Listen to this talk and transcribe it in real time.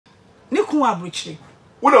ne ku abrochire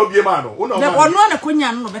wona obie ma no wona ma no na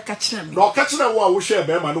konya no be ka kire me no ka kire wo a wo hwe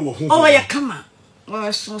be ma no wo hu oh ye kama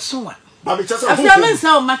wo so wa ba me chese afia men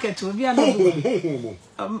sa o market obi a no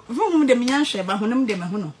hu de minya hwe ba honum de me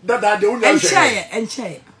hu no dada de unya hwe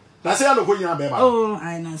enche na se ya no konya be ma oh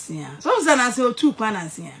ai na se ya so se na se o tu kwa na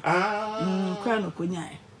se ya kwa no konya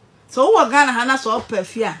so wo Ghana ha na so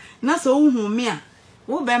perfia na so hu me a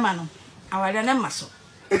wo be ma no awale na maso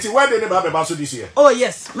eti why dey never be ba so this year oh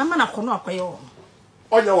yes mama na kono akoye wo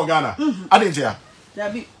onya wo Ghana adinje ya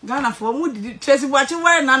dabi Ghana for mu di Tracy Boachi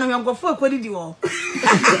ware na no hwenkofo akodi wo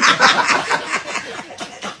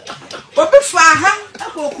obi fa ha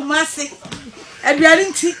akokumase aduare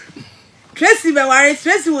nti Tracy be ware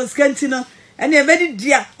Tracy was kantino ene e be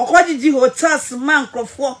di a okojiji hotels man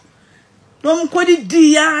krofo dom kodi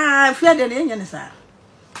di ya fia de ne nyane sa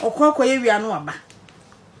okokoye wi anu aba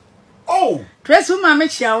oh Tracy ma me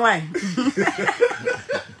chia why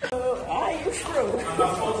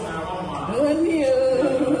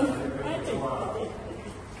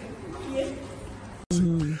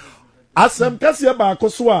asem kase ba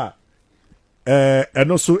akoso a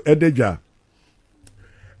eno so ededwa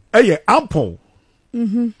eye ampon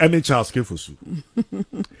ene Charles Kefosu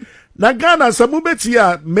na Ghana samu beti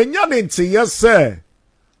a menya ne nteye se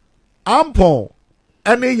ampon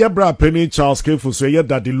ene ye bra peni Charles Kefosu ye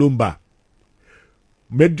Daddy Lumba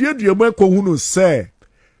meduedue mo ekohunu se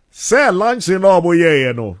lunch no obo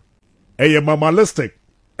ye no eye mamalistic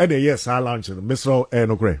ene yes a lunch no Mr.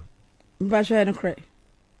 Enokre Basho Enokre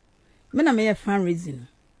me na me fundraising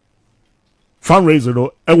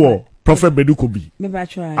no ewo Prophet Bedukobi me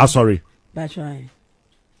bacho sorry bacho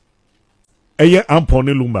eye ampon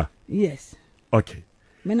ne Lumba yes okay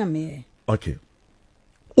me na me okay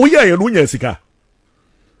oya ye no nya sika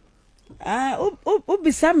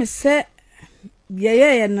obisa me se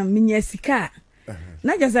ye na minya sika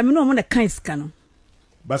na jaza me no mo na kan sika no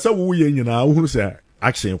ba se wo ye nyina wo hu se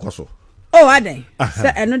action kwaso oh adai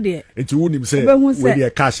se eno de enti wo nim se we de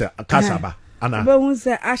cash aba ana be hu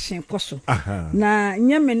se action kwaso na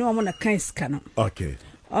nyame no mo na kan sika no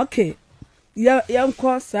okay ya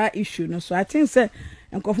nko sa issue no so I think say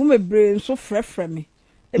nkofo mebre so frefre me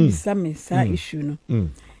ebisa me sa issue no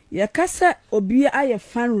ya kasa obi aye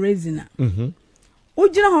fundraising na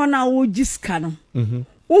ujira ho na wo giska no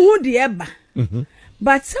wo hu de eba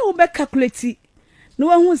but say wo be calculate no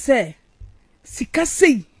wo hu say sika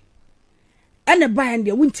sei ene buy and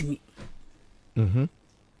wuntimi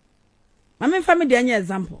mama family dey any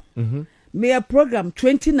example me a program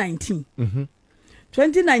 2019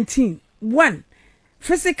 2019 one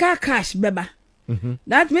physical cash beba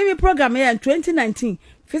that maybe program here in 2019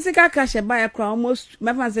 physical cash buy almost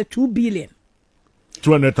maybe say 2 billion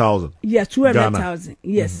 200,000 yeah 200,000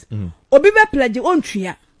 yes obi be pledge on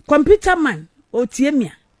tria computer man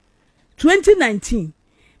otiemia 2019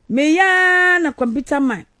 me ya na computer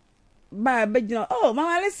man ba be oh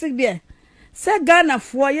mama let's see there say Ghana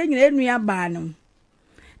for ye nyina enua ba no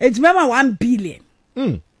ejimama 1 billion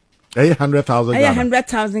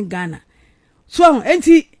 100,000 Ghana so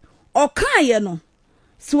enti okaye no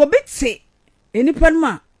so obiti enipa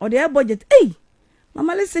no o dey budget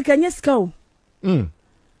mama let's see kanya ska o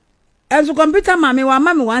as computer mama wa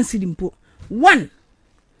mama 1 cedi mpo 1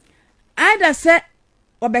 either say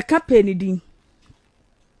obeka penny din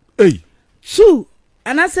 2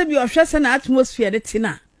 anase bi ohwese na atmosphere de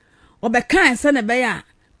tina obeka se na be ya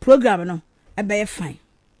program no e be fine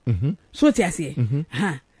so ti ase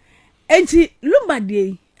enti Lumba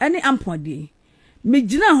dey ani ampon dey me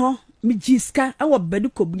gina ho me giska awo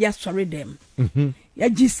Bedukobi asori dem ya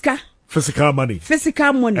giska physical money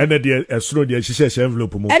and the esro the shisha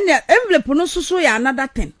envelope mo and the envelope no so ya another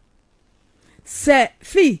thing say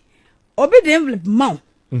fee obi the envelope ma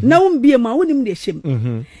na won ma wonim de shem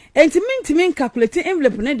enti mintimin calculate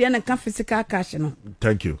envelope na de na ka physical cash no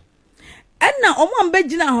thank you and na omo amba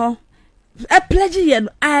gina ho a pledge here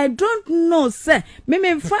I don't know say me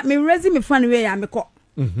resume fan we ya me ko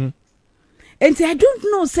enti I don't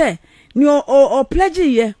know say ni o pledge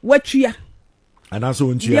here watua and also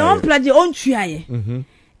on tua ye on pledge on tua ye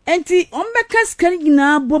enti on be kaskari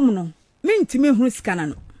gina bom no mintimi hu skana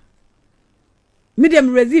no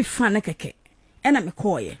medium receive fan keke ena me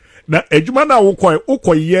ko ye na adwuma na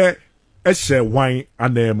wokoye ehye wan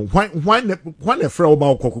anem wan efre wo ba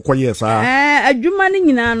wokoye sa adwuma ni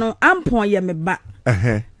nyina no ampon ye me ba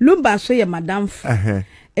Lumba so ye madam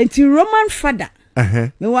enti Roman father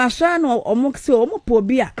me waso no omokse omopo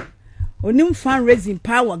bi a onim fundraising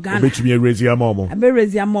power Ghana obetumi raise amomo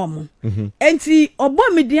raise amomo enti obo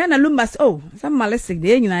media na Lumba so some malesik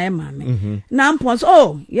de nyina ye maame na ampon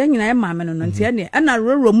so ye nyina ye maame no enti ene na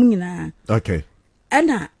roro mu nyina okay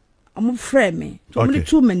ena I'm frame me. Only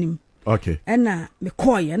 2 manim. Okay. And me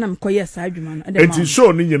koye and I'm koye sa adwuma no. And the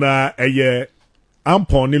show ni nyina eye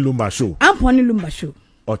ampon ni lumba show. Ampon ni lumba show.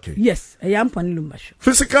 Okay. Yes, ampon ni lumba show.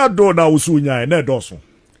 Physical door na usu nya na doso.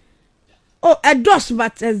 Oh, a dose,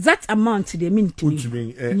 but that amount they mean to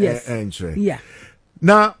me. Yes. Yeah.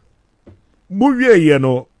 Now, movie you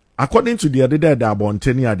know, according to the other day, the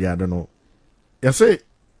abonteni at the other no. You say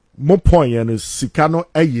more point you know, sikano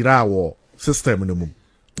ayira wo system no mum.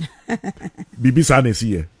 Bibi sa ne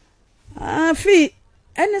siye. Fi,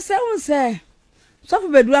 ene se un se. So for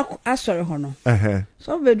bedu asore ho no.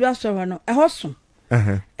 So for bedu asore ho no. E hoso.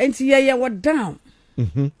 Enti ye wo down.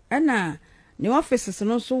 Ana ne offices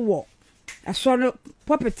no so wo. Asore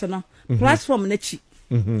puppet no platform na chi.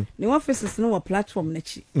 Ne offices no wo platform na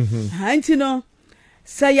chi. Ha enti no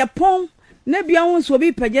say yapon na bia won so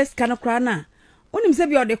bi pages kan kra na. Onim se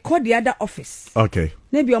bia o de call the other office. Okay.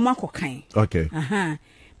 Na bia o makokan. Okay.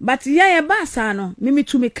 But ya ba sa no mimi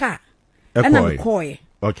to me car. And I'm coy.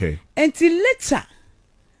 Okay. Until later,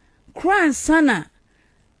 cry sana.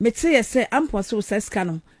 Me say I'm so says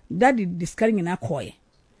cano. Daddy discarding in a coy.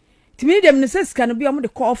 To me, them necess can be on the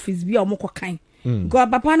call office be a moko kind. Go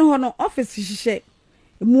papa no hono office she.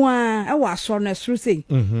 Moi, I was on a through say.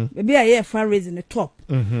 Maybe I hear fundraising the top.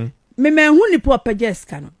 Me huni poor pages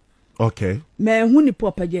cano. Okay. Me huni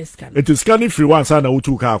poor pages cano. It is scanning free one sana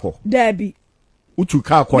utu kako. Debbie. Utu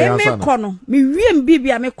ka kwa ya sana. Me kono, me wiem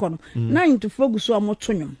bibia me kono. Na into focus so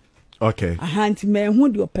amotonyum. Okay. Ahanti me hu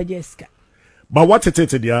de opajeska. But what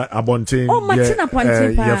it dia abonten. Oh, Martina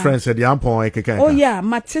Ponte pa. Your friend said the ampon ekeka. Oh yeah,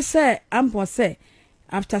 Mate say ampon say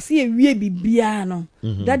after see wie bibia no,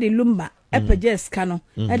 that the lumba epajeska no,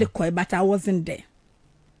 e de koi but I wasn't there.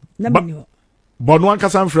 Na me no. But one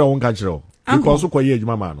kasan frɛ won ka kire o. Because ko ye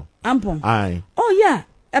adwuma ma no. Ampon. Aye. Oh yeah,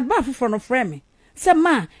 e ba fofo no frɛ me. Say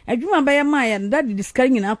ma, adwuma ba ya ma ya that the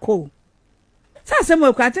discarring in akọ. Say say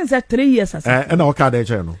mo kwa tin say 3 years asa. Na o ka da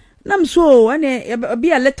che no. Nam so ane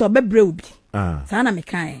obi a letter obebre obi. Sa na me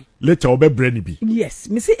kan. Letter obebre ni bi. Yes,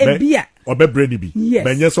 me say ebia. Obebre ni bi. Yes.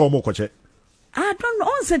 Benye se omo koche. I don't know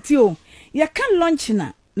on set you. Ya kan lunch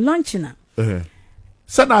na.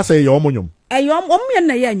 Say na say ye omo nyum. Omo ye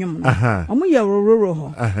na ye nyum no. Omo ye rororo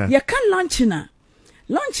ho. Ya kan lunch na.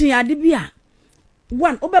 Lunch ya de bia.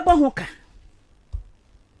 One obeba ho ka.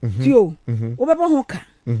 Tio. Obeba ho ka.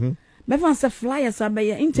 Me fan say flyers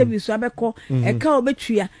abeya interviews abeko e ka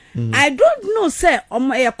obetua. I don't know say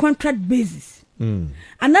on a contract basis.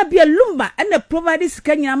 Anabia lumba and the provide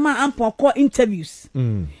Kenya ma ampo call interviews.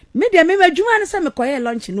 Me dia me adwuma ne say me koye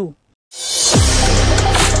lunch no.